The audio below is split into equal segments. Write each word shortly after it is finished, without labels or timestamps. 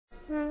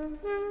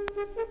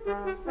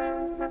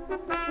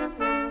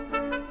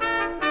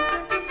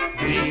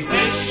We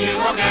wish you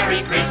a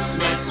Merry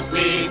Christmas.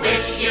 We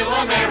wish you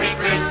a Merry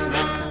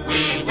Christmas.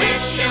 We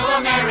wish you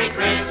a Merry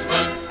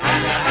Christmas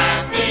and a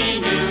Happy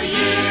New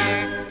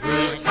Year.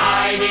 Good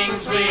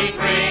tidings we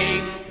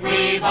bring.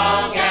 We've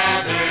all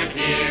gathered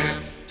here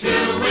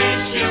to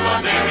wish you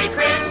a Merry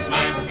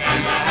Christmas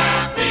and a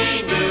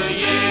Happy New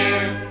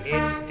Year.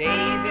 It's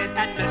David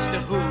and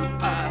Mr.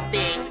 Hooper,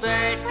 Big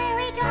Bird,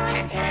 Prairie Dog,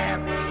 and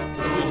Harry,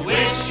 who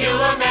wish you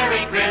a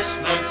Merry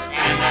Christmas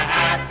and a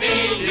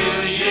Happy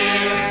New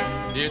Year.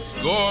 It's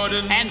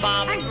Gordon and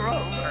Bob, and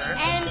Grover,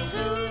 and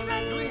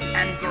Susan,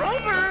 and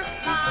Grover,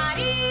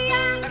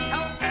 Maria,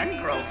 and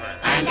Grover,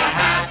 and a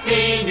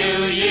Happy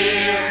New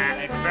Year.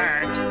 and it's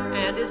Bert,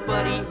 and his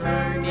buddy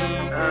Ernie.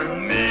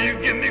 And me,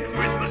 give me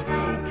Christmas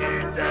cookie,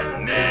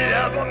 and me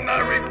have a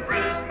Merry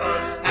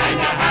Christmas. And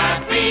a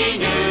Happy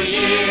New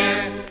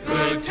Year.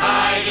 Good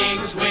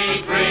tidings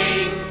we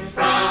bring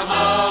from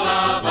all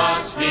of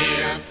us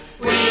here.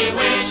 We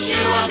wish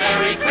you a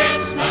Merry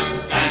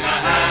Christmas and a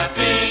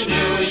Happy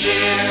New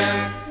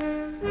Year.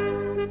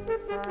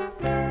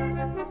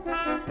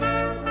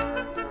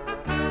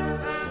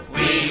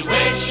 We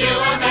wish you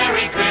a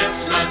Merry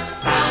Christmas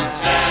from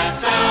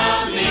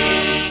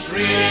Sesame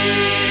Street.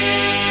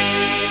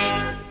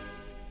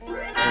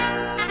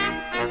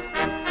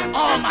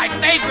 oh, my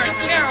favorite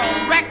carol,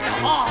 Wreck the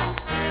Halls.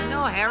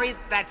 No, Harry,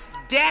 that's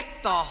Deck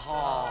the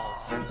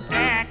Halls.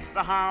 Deck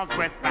the halls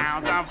with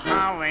boughs of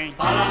holly.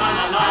 La la la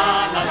la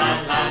la la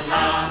la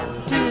la.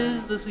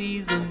 'Tis the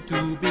season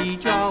to be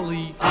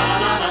jolly. La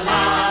la la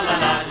la la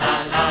la la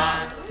la.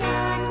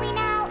 Learn we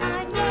now a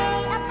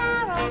gay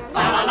apparel.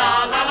 La la la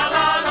la la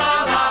la la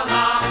la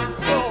la.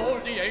 Oh,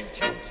 the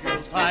ancient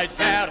Yuletide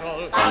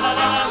carol. La la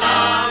la la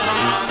la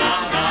la la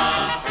la.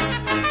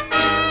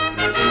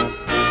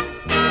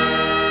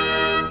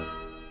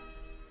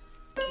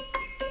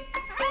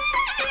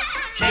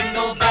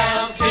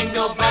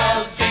 Jingle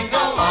bells, jingle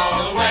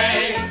all the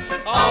way.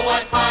 Oh,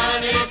 what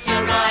fun it is to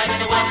ride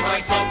in a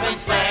one-horse open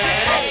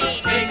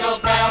sleigh. Jingle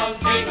bells,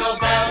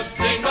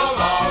 jingle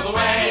all the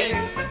way.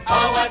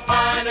 Oh, what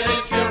fun it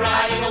is to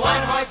ride in a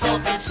one-horse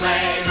open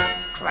sleigh.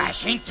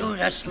 Crashing through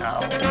the snow.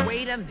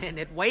 Wait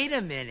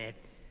a minute.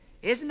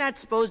 Isn't that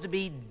supposed to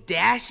be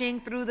dashing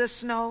through the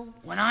snow?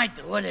 When I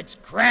do it, it's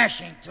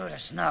crashing through the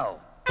snow.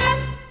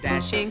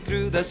 Dashing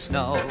through the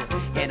snow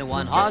in a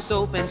one-horse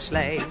open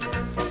sleigh.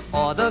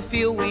 O'er the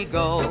field we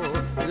go,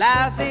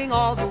 laughing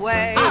all the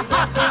way.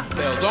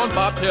 bells on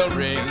bobtail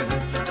ring,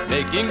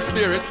 making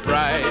spirits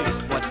bright.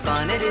 What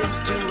fun it is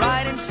to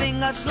ride and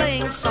sing a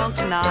sleighing song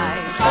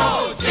tonight.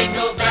 Oh,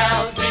 jingle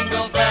bells,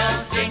 jingle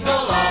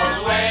all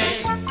the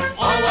way.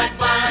 Oh, what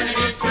fun it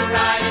is to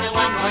ride in a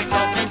one-horse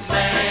open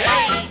sleigh.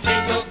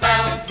 Jingle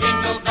bells,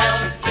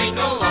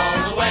 jingle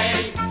all the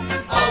way.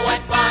 Oh,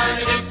 what fun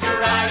it is to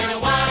ride in a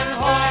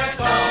one-horse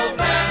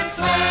open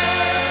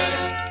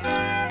sleigh.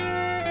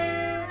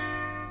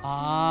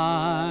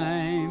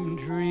 I'm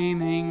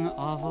dreaming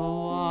of a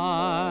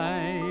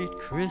white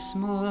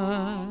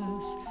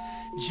Christmas,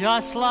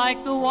 just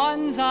like the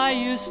ones I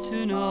used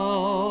to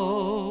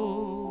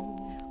know,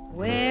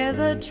 where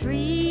the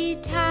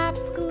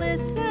treetops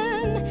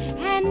glisten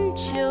and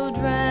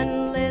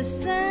children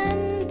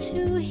listen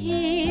to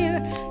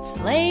hear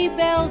sleigh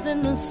bells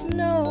in the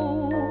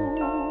snow.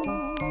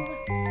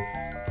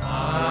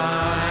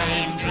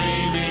 I'm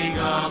dreaming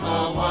of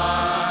a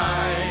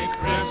white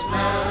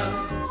Christmas.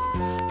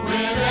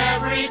 With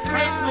every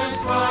Christmas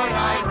card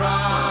I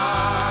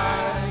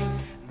write.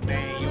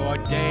 May your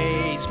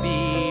days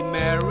be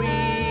merry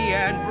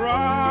and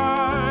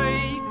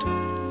bright,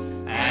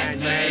 And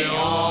may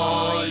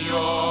all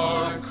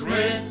your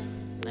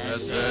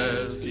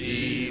Christmases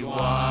be white.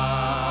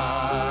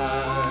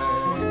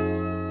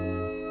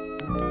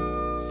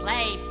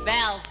 Sleigh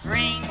bells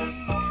ring.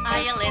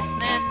 Are you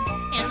listening?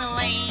 In the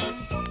lane,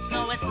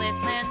 snow is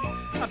glistening.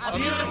 A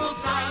beautiful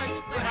sight,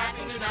 we're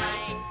happy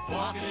tonight,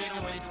 walking in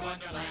a winter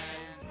wonderland.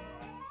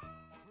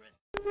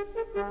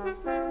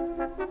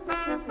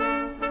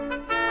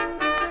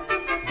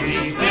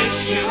 We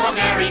wish you a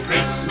Merry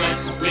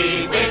Christmas.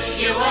 We wish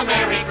you a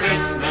Merry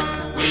Christmas.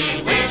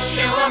 We wish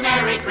you a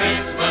Merry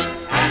Christmas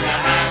and a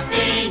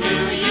Happy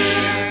New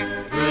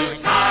Year. Good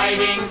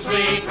tidings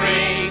we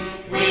bring.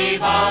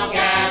 We've all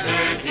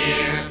gathered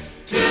here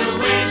to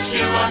wish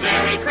you a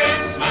Merry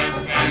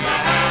Christmas and a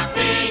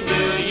Happy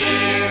New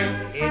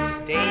Year. It's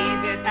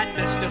David and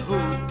Mr.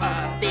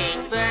 Hooper,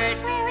 Big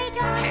Bird, Prairie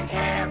Dog, and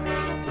Harry,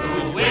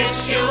 Who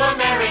wish you a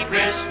Merry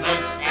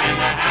Christmas and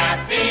a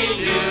Happy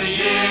New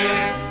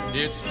Year.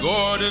 It's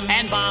Gordon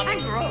and Bob,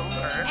 and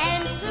Grover,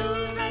 and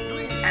Susan,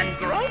 and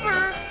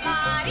Grover,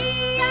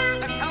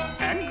 Maria,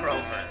 and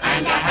Grover,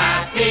 And a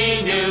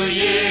Happy New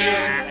Year.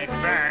 and it's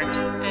Bert,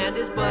 and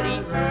his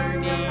buddy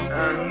Ernie.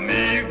 and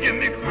me, give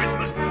me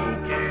Christmas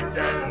cookie,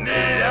 and me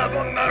have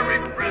a Merry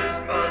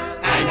Christmas.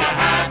 And a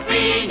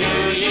Happy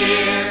New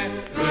Year.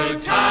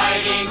 Good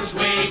tidings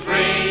we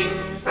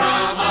bring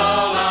from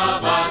all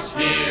of us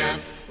here.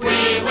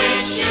 We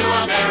wish you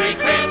a Merry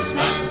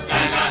Christmas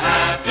and a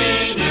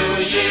Happy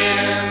New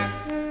Year.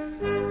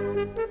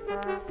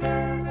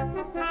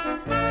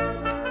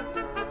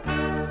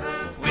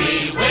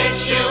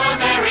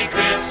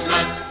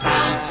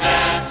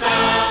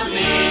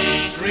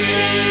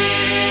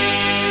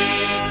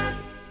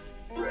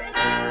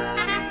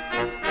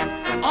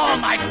 Oh,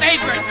 my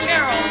favorite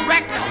carol,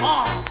 Wreck the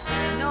Halls.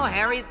 No,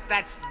 Harry,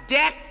 that's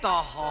Deck the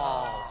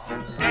Halls.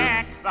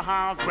 Deck the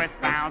halls with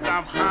boughs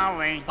of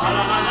holly. La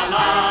la la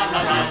la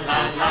la la la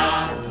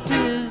la.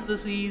 'Tis the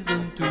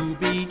season to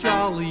be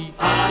jolly.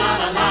 La la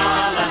la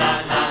la la la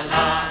la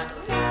la.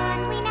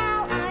 Don we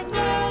now our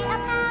gay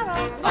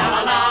apparel. La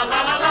la la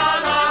la la la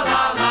la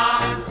la la.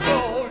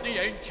 Oh, the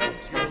ancient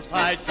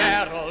Yuletide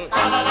carol.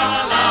 La la la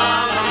la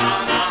la la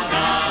la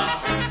la.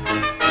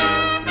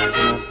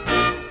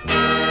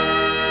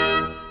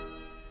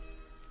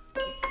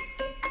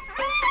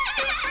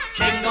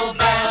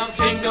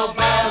 Jingle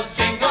bells,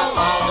 jingle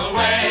all the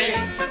way.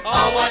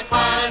 Oh, what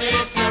fun it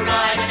is to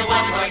ride in a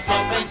one-horse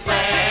open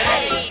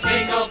sleigh.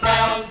 Jingle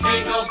bells,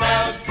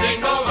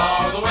 jingle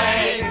all the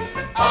way.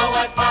 Oh,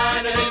 what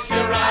fun it is to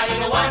ride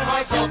in a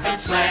one-horse open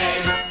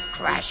sleigh.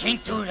 Crashing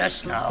through the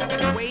snow.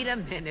 Wait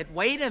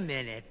a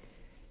minute.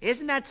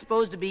 Isn't that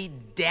supposed to be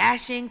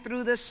dashing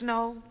through the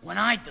snow? When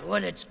I do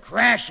it, it's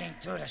crashing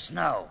through the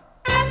snow.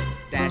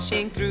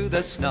 Dashing through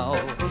the snow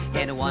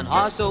in a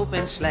one-horse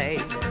open sleigh.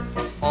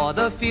 O'er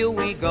the field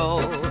we go,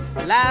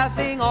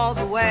 laughing all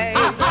the way.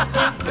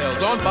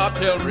 Bells on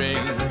bobtail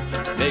ring,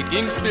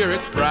 making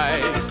spirits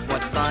bright.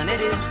 What fun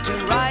it is to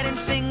ride and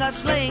sing a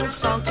sleighing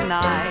song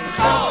tonight.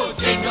 Oh,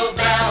 jingle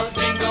bells,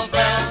 jingle